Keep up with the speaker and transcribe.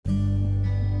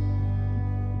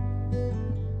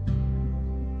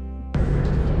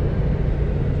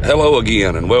Hello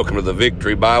again, and welcome to the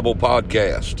Victory Bible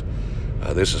Podcast.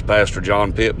 This is Pastor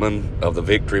John Pittman of the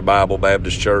Victory Bible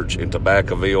Baptist Church in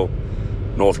Tobaccoville,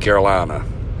 North Carolina.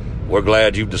 We're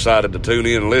glad you've decided to tune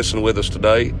in and listen with us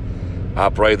today. I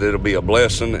pray that it'll be a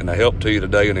blessing and a help to you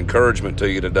today, an encouragement to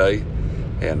you today.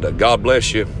 And God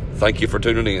bless you. Thank you for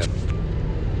tuning in.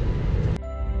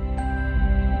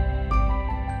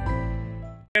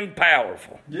 And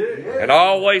powerful. And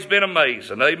always been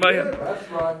amazing. Amen. Yeah, that's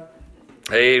right.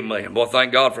 Amen. Boy,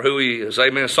 thank God for who He is.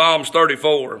 Amen. Psalms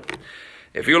 34.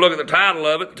 If you look at the title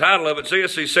of it's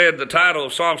this. He said the title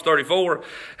of Psalms 34,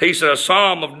 he said, a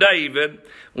psalm of David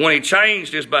when he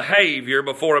changed his behavior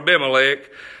before Abimelech,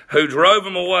 who drove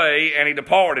him away, and he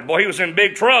departed. Boy, he was in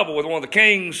big trouble with one of the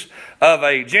kings of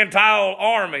a Gentile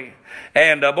army.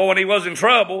 And boy, when he was in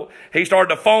trouble, he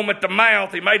started to foam at the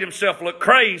mouth. He made himself look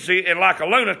crazy and like a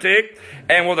lunatic.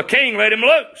 And well, the king let him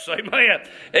loose. Amen.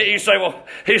 He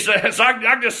said, so I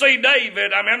can just see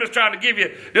David. I mean, I'm just trying to give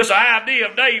you just an idea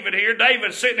of David here.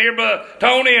 David's sitting here by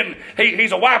Tony, and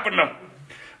he's wiping the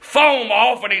foam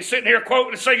off, and he's sitting here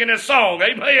quoting and singing this song.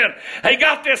 Amen. He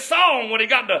got this song when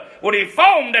he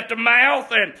foamed at the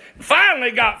mouth and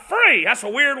finally got free. That's a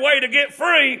weird way to get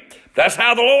free. That's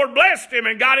how the Lord blessed him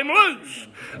and got him loose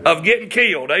of getting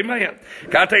killed. Amen.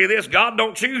 Can I tell you this? God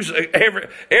don't choose every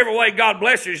way God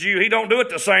blesses you. He don't do it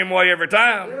the same way every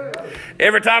time.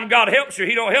 Every time God helps you,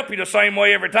 He don't help you the same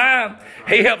way every time.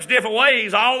 He helps different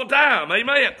ways all the time.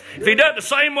 Amen. If He does it the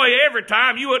same way every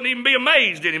time, you wouldn't even be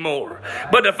amazed anymore.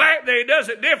 But the fact that He does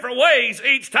it different ways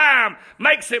each time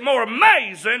makes it more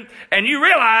amazing, and you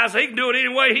realize He can do it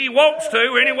any way He wants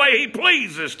to, any way He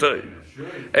pleases to.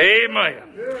 Amen.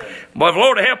 But if the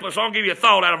Lord will help us, I'll give you a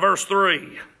thought out of verse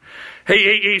 3.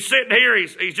 He's sitting here,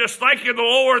 he's just thanking the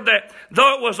Lord that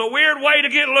though it was a weird way to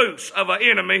get loose of an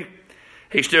enemy,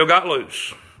 he still got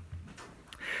loose.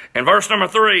 And verse number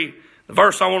 3, the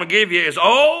verse I want to give you is,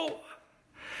 oh,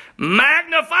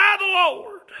 magnify the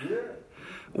Lord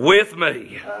with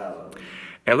me,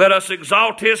 and let us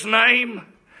exalt His name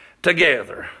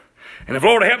together. And if the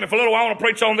Lord will help me for a little while, I want to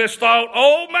preach on this thought.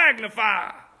 Oh,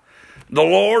 magnify the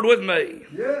Lord with me.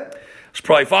 Let's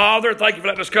pray. Father, thank you for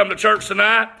letting us come to church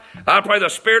tonight. I pray the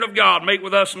Spirit of God meet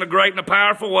with us in a great and a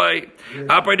powerful way.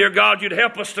 I pray, dear God, you'd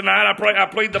help us tonight. I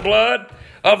plead the blood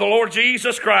of the Lord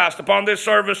Jesus Christ upon this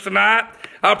service tonight.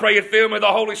 I pray you'd fill me with the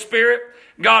Holy Spirit.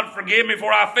 God, forgive me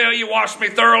for I fail you. Wash me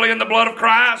thoroughly in the blood of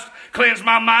Christ. Cleanse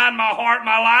my mind, my heart,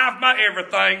 my life, my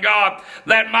everything, God.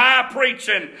 That my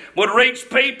preaching would reach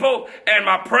people and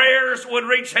my prayers would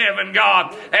reach heaven,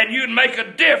 God. And you'd make a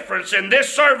difference in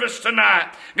this service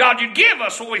tonight. God, you'd give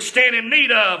us what we stand in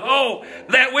need of. Oh,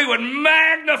 that we would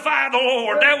magnify the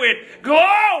Lord. That we'd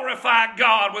glorify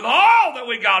God with all that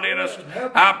we got in us.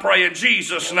 I pray in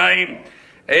Jesus' name.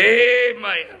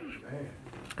 Amen.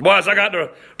 Boys, I got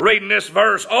to reading this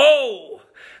verse. Oh,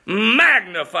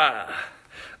 magnify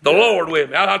the Lord with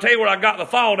me. I'll tell you where I got the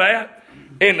thought at.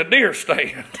 In the deer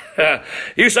stand.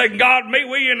 You say, God meet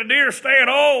with you in the deer stand?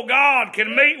 Oh, God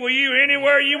can meet with you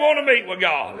anywhere you want to meet with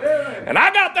God. And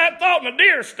I got that thought in the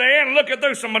deer stand, looking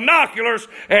through some binoculars,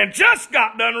 and just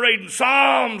got done reading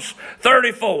Psalms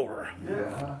 34.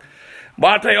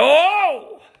 But I tell you, oh,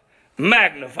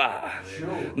 magnify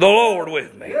the Lord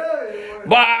with me.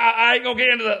 But I ain't going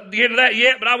to get into that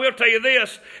yet, but I will tell you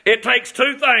this. It takes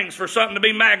two things for something to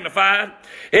be magnified.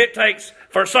 It takes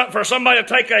for somebody to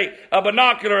take a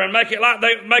binocular and make it like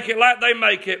they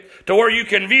make it to where you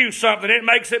can view something. It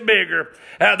makes it bigger.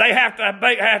 They have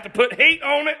to put heat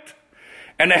on it,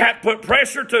 and they have to put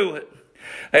pressure to it.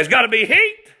 There's got to be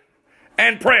heat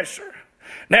and pressure.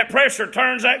 That pressure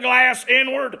turns that glass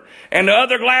inward and the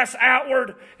other glass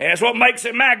outward, and it's what makes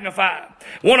it magnified.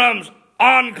 One of them's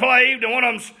enclaved and one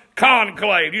of them's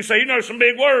conclave. You say, you know some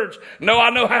big words. No, I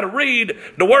know how to read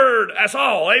the word. That's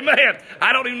all. Amen.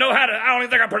 I don't even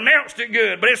think I pronounced it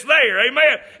good, but it's there.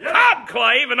 Amen.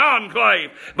 Conclave and enclave.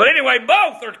 But anyway,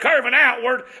 both are curving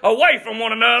outward away from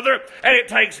one another, and it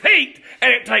takes heat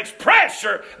and it takes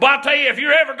pressure. But I'll tell you, if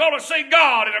you're ever going to see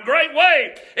God in a great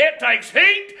way, it takes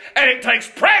heat and it takes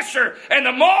pressure. And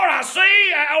the more I see,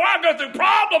 I go through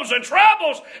problems and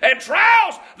troubles and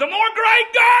trials, the more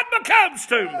great God becomes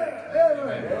to me.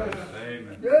 Amen.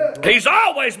 He's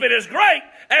always been as great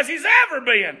as He's ever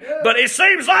been. But it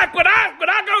seems like when I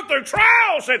go through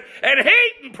trials and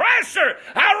heat and pressure,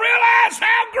 I realize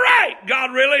how great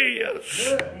God really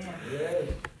is.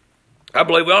 I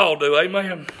believe we all do.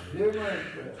 Amen.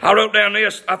 I wrote down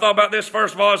this. I thought about this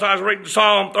first of all as I was reading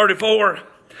Psalm 34.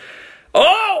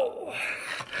 Oh,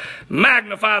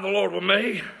 magnify the Lord with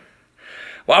me.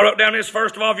 Well, I wrote down this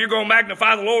first of all. If you're going to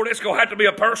magnify the Lord, it's going to have to be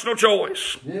a personal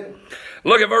choice. Yeah.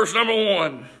 Look at verse number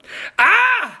 1.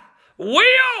 I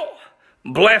will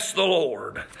bless the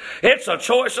Lord. It's a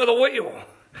choice of the will.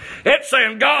 It's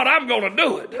saying, God, I'm going to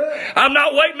do it. I'm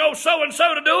not waiting on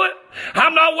so-and-so to do it.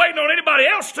 I'm not waiting on anybody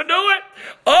else to do it.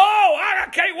 Oh, I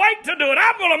can't wait to do it.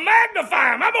 I'm going to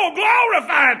magnify Him. I'm going to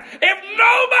glorify Him. If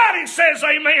nobody says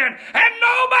amen, and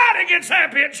nobody gets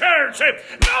happy at church, and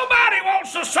nobody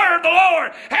wants to serve the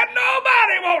Lord, and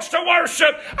nobody wants to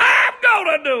worship, I'm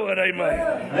going to do it.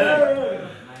 Amen.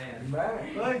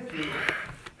 Thank you.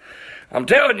 I'm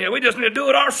telling you, we just need to do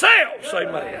it ourselves.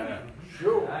 Amen.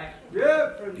 Sure.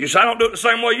 Yeah. You say, I don't do it the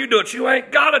same way you do it. You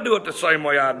ain't got to do it the same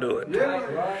way I do it. Yeah.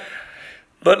 Right.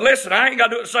 But listen, I ain't got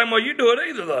to do it the same way you do it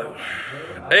either, though.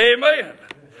 Amen.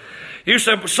 You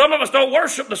said, but some of us don't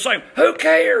worship the same. Who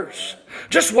cares?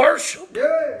 Just worship.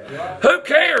 Yeah. Who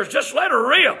cares? Just let her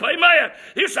rip. Amen.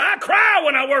 You say, I cry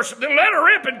when I worship. Then let her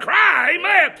rip and cry.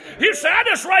 Amen. You say, I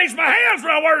just raise my hands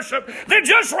when I worship. Then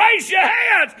just raise your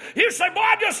hands. You say, boy,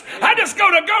 I just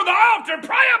go to the altar and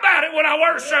pray about it when I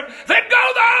worship. Then go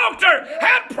to the altar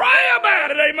and pray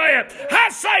about it. Amen. I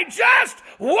say, just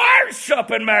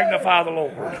worship and magnify the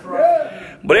Lord. That's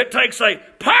right. But it takes a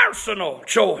personal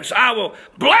choice. I will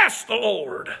bless the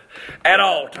Lord at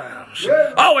all times.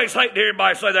 I always hate to hear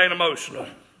everybody say they ain't emotional.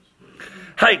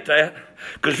 Hate that.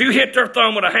 Because if you hit their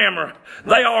thumb with a hammer,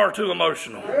 they are too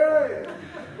emotional.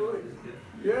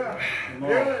 Yeah.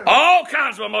 Yeah. All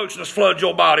kinds of emotions flood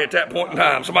your body at that point in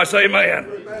time. Somebody say amen.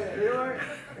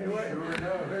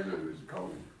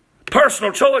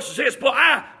 Personal choice is his, but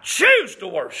I choose to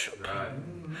worship.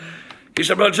 He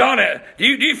said, Brother John, do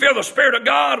you feel the Spirit of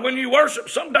God when you worship?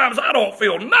 Sometimes I don't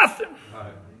feel nothing.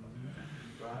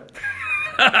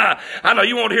 I know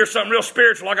you want to hear something real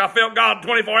spiritual like I felt God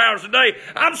 24 hours a day.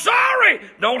 I'm sorry.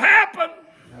 Don't happen.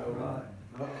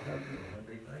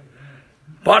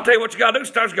 But I'll tell you what you got to do.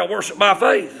 Sometimes you got to worship by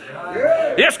faith.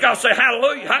 You just got to say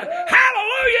hallelujah.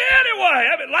 Hallelujah anyway.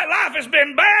 I mean, life has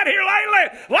been bad here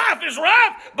lately. Life is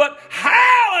rough, but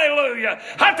hallelujah.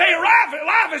 I tell you,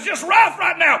 life is just rough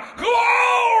right now.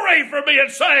 Glory for being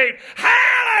saved.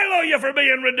 Hallelujah for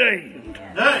being redeemed.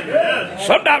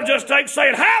 Sometimes just takes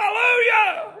saying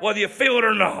hallelujah, whether you feel it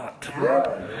or not.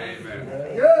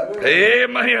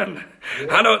 Amen.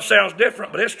 I know it sounds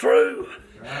different, but it's true.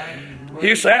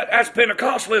 You say, that's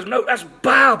Pentecostalism. No, that's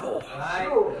Bible.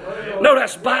 No,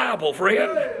 that's Bible,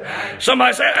 friend.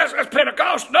 Somebody say, that's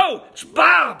Pentecostal. No, it's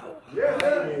Bible.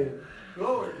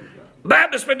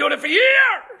 Baptists been doing it for years.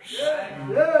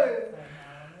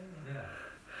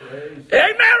 It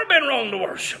ain't never been wrong to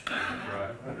worship.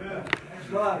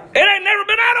 It ain't never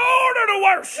been out of order to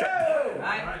worship.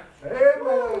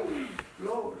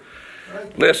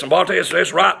 Listen, boy, I'll tell you,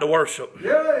 it's right to worship.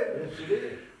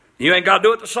 You ain't got to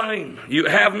do it the same. You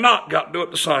have not got to do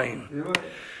it the same.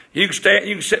 You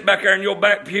can sit back there in your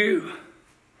back pew,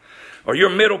 or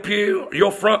your middle pew, or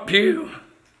your front pew.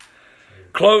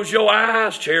 Close your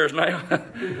eyes, chairs now.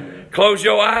 Close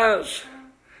your eyes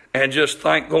and just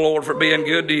thank the Lord for being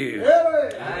good to you.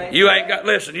 You ain't got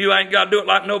to do it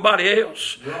like nobody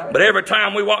else. But every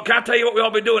time we walk, can I tell you what we ought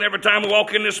to be doing every time we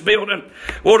walk in this building?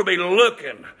 We ought to be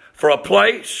looking for a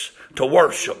place to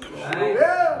worship.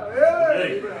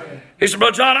 He said,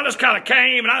 Brother John, I just kind of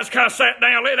came and I just kind of sat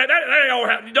down.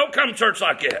 You don't come to church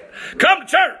like that. Come to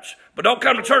church, but don't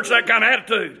come to church with that kind of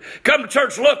attitude. Come to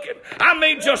church looking. I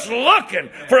mean just looking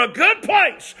for a good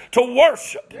place to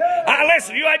worship.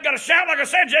 Listen, you ain't got to shout like I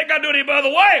said. You ain't got to do it any other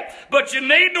way, but you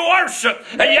need to worship.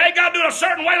 And you ain't got to do it a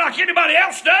certain way like anybody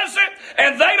else does it,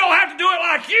 and they don't have to do it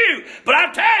like you. But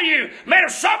I tell you, man,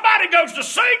 if somebody goes to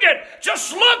sing it,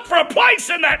 just look for a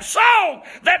place in that song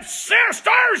that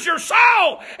stirs your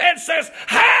soul and says,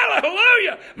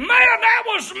 hallelujah, man, that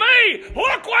was me.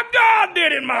 Look what God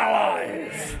did in my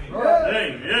life. I'll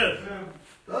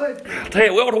tell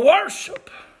you, we ought to worship.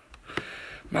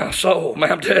 My soul,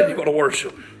 man, I'm telling you, we ought to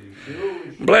worship.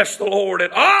 Bless the Lord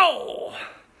at all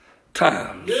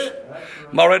times.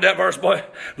 I'm all read that verse, boy.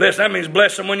 Listen, that means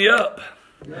bless him when you're up.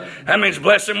 That means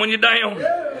bless him when you're down.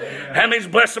 That means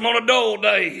bless him on a dull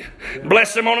day.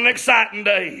 Bless him on an exciting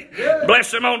day.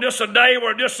 Bless him on just a day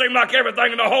where it just seemed like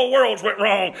everything in the whole world went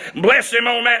wrong. Bless him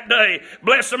on that day.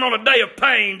 Bless him on a day of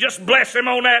pain. Just bless him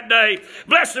on that day.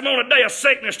 Bless him on a day of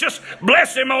sickness. Just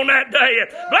bless him on that day.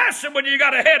 Bless him when you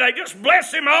got a headache. Just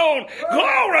bless him on.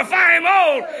 Glorify him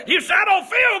on. You say, I don't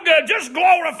feel good. Just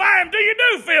glorify him till you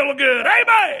do feel good.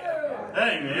 Amen.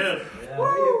 Amen.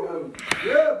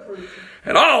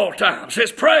 At all times,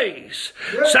 his praise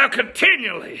shall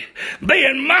continually be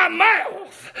in my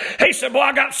mouth. He said, boy,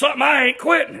 I got something, I ain't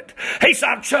quitting it. He said,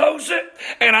 I've chose it,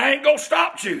 and I ain't going to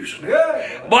stop choosing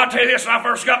it. Boy, I tell you this, when I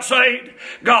first got saved,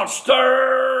 God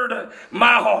stirred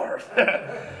my heart.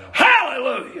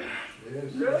 Hallelujah.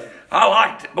 I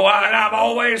liked it, boy, and I've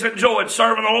always enjoyed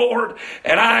serving the Lord,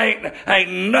 and I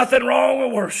ain't nothing wrong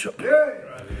with worship.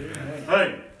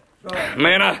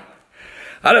 Man,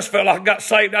 I just felt like I got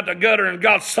saved out the gutter, and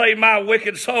God saved my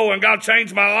wicked soul, and God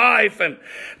changed my life. And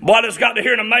boy, I just got to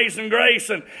hear an Amazing Grace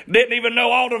and didn't even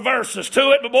know all the verses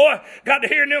to it. But boy, got to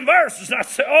hear them verses, and I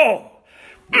said, oh,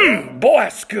 boy,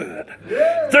 that's good.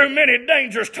 Through many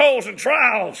dangers, toils, and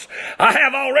trials, I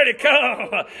have already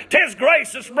come. 'Tis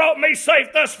grace that's brought me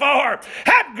safe thus far.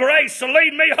 Had grace to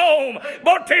lead me home.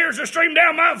 Boy, tears are streaming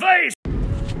down my face.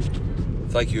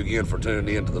 Thank you again for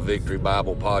tuning in to the Victory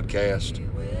Bible Podcast.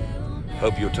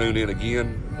 Hope you'll tune in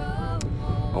again. I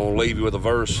want to leave you with a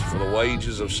verse. For the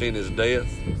wages of sin is death.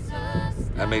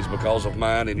 That means because of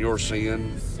mine and your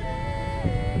sin,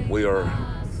 we are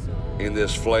in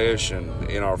this flesh and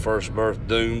in our first birth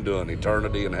doomed to an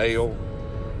eternity in hell.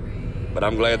 But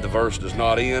I'm glad the verse does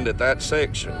not end at that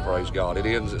section, praise God. It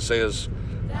ends, it says,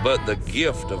 but the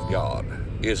gift of God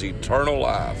is eternal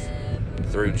life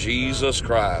through Jesus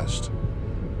Christ,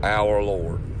 our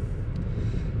Lord.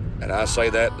 And I say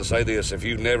that to say this, if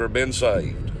you've never been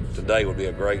saved, today would be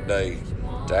a great day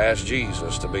to ask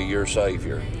Jesus to be your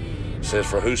Savior. It says,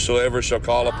 for whosoever shall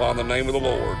call upon the name of the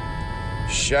Lord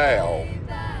shall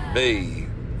be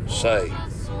saved.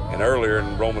 And earlier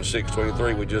in Romans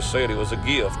 6:23, we just said it was a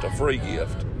gift, a free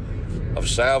gift of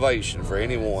salvation for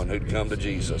anyone who'd come to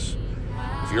Jesus.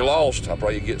 If you're lost, I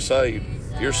pray you get saved.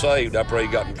 If you're saved, I pray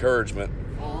you got encouragement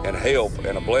and help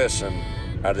and a blessing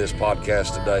out of this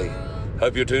podcast today.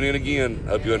 Hope you'll tune in again.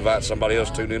 Hope you invite somebody else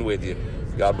to tune in with you.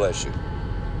 God bless you.